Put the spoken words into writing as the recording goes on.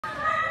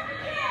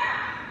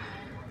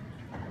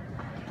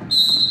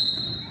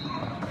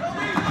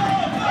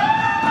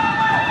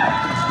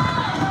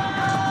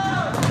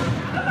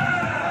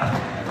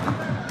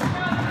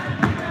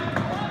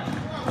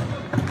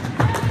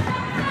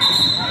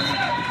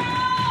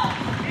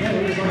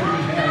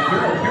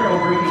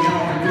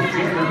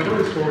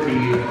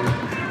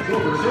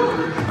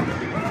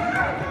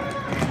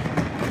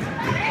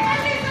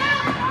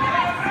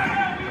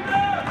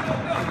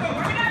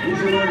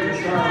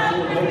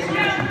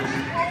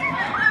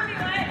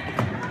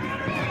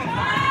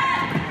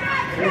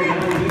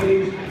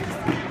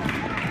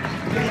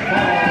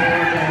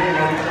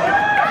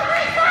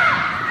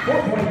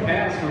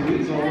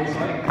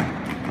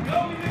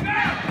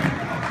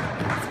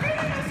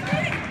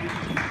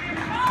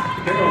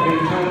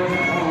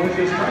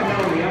just right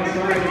now on the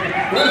outside.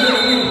 Runs in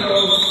the window,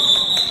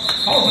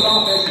 calls it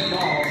off as he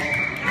falls.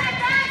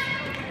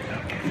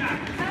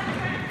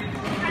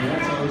 And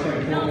that's how it looks like a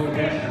 4-point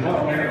pass as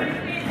well there.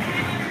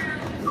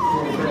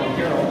 For Carol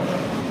Carroll.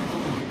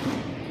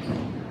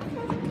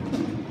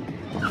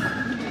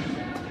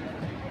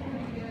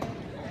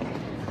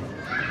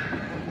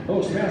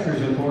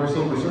 Masters, of course,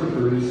 Silver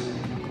Surfers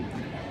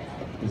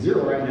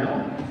 0 right now.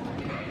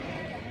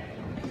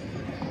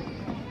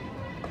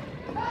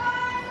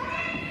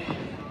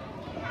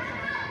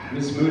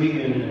 Miss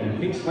Moody and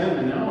Pink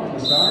Slammin now on the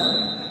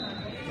star.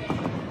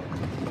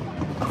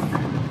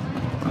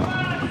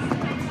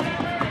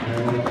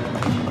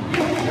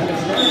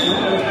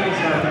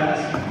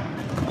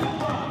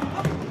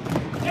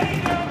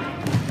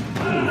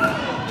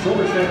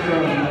 Silver set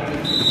from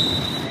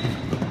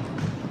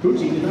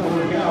Pucci did not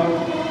work out.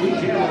 Lee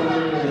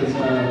Taylor is,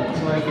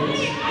 looks like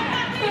it's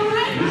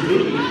Miss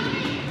Moody.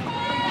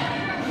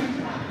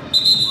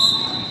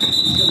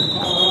 He's going to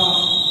call it off.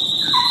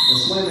 The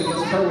slamming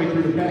gets partway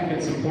through the pack at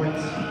some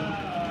points.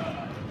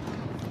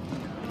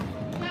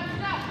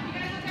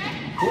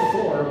 4-4.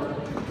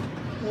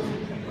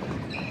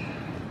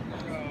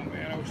 Oh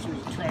man, I wish there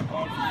was a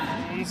tripod for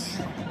phones.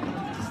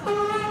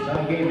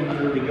 That game is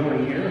really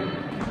going here.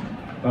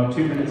 About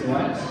 2 minutes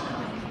left.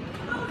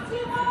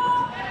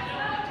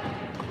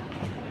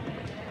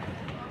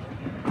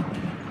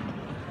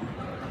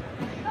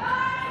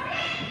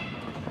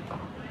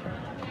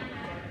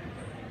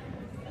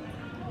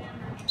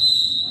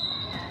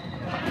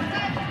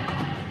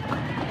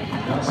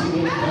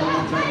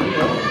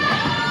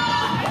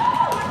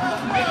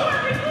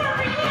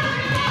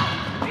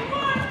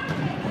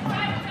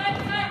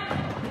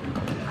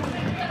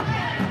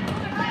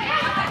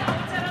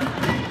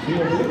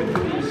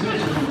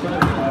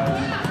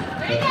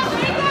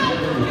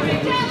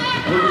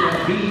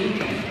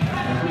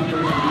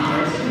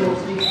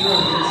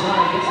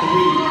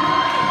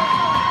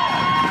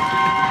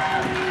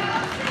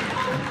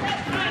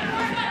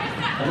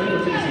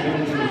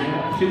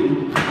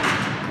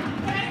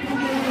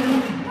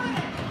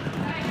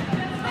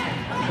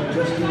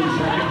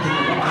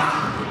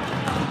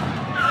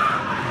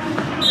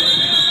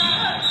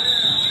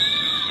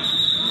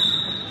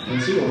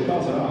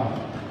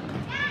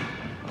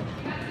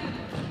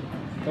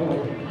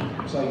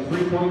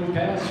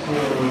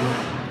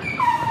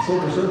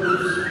 Silver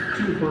Surfers,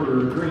 2 for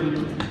Green,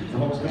 the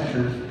Hawks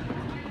Smashers.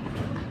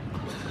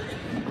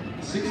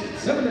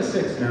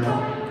 7-6 now.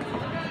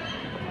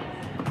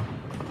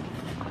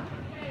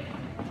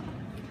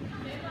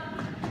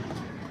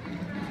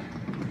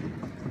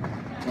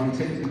 I want to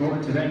take the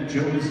moment to thank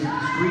Joe's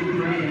Screen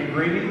Printing and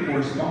Engraving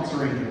for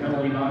sponsoring the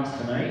penalty box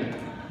tonight.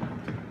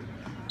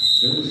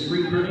 Joe's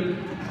Screen Printing,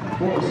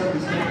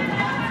 407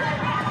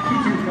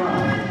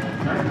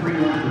 225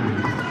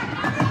 9313.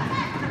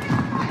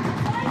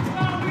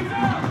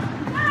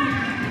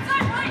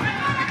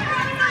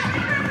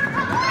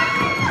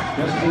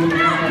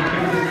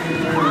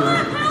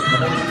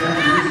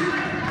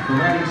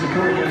 Providing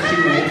support against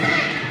Seawolf.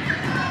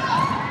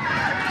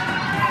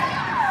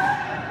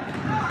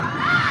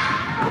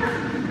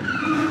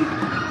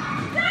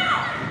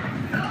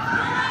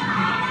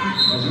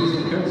 As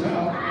Weasel goes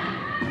out.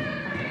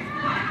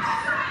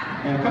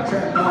 And cut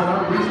track called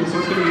out Weasel, so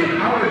it's going to be a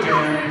power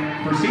jam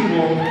for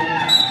Seawolf.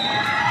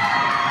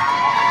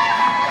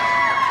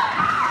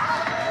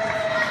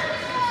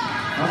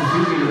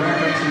 Opportunity to rack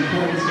up some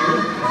points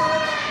here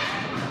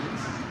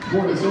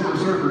for the Silver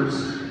Surfers.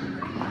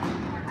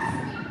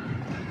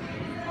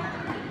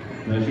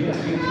 She has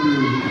to get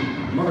through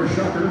Mother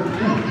Shucker.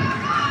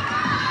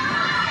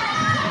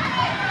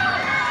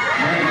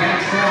 And the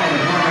backside of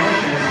Mark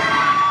Ocean.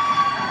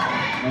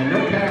 And no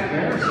pack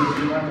there, so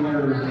she'll have to let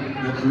her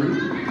get through.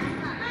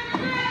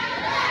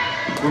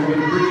 A little bit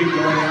of bridging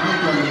going on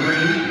from the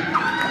green.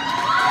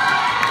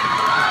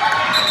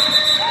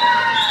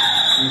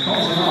 And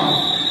calls it off.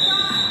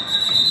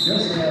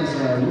 Just as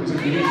Luke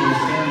Angel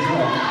stands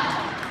up.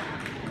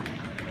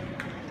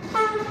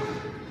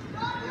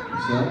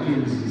 So that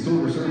means the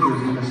Silver Surfer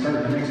is going to start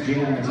the next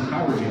jam as a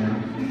power jam.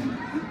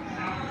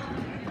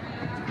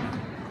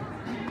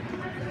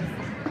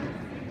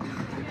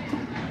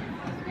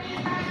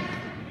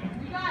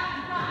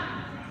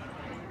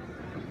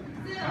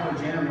 Power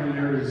jam when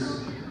there is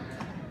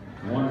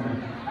one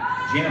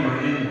jammer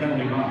in the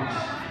penalty box.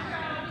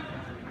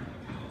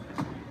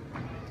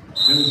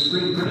 Joe's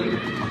Screen Printing.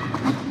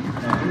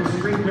 Joe's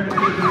Screen Printing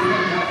is the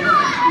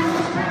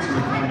sponsor of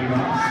the penalty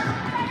box.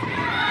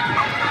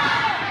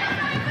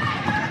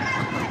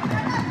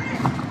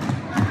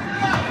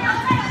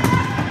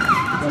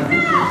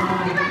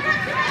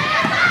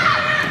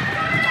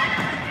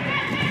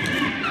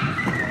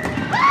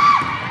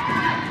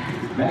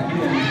 Back in,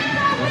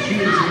 but she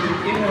is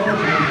ineligible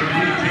for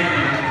lead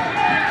jamming.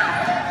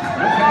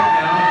 No pack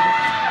now.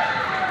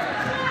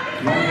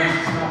 Long as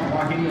it's not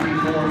blocking the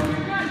reform.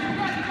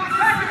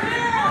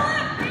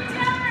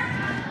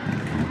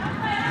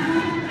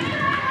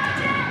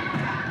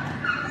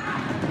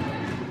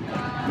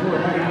 We're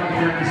right out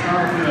here at the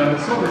start for the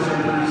Silver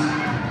Surfers.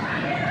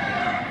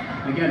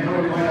 Again,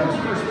 Miller Whiteout's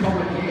first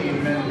public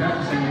game, been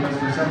practicing with us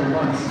for several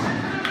months.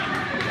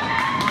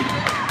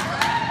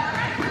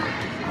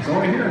 So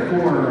over here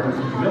for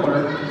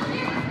Miller,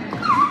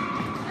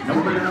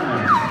 number 9.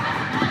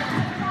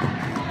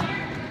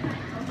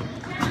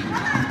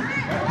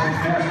 That one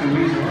pass to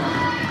Weasel.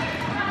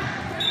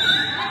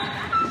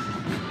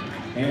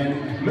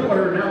 And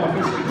Miller now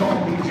officially called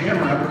the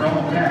jammer after all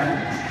of that.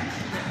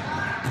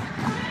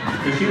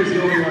 Because she was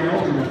the only one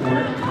eligible for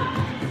it.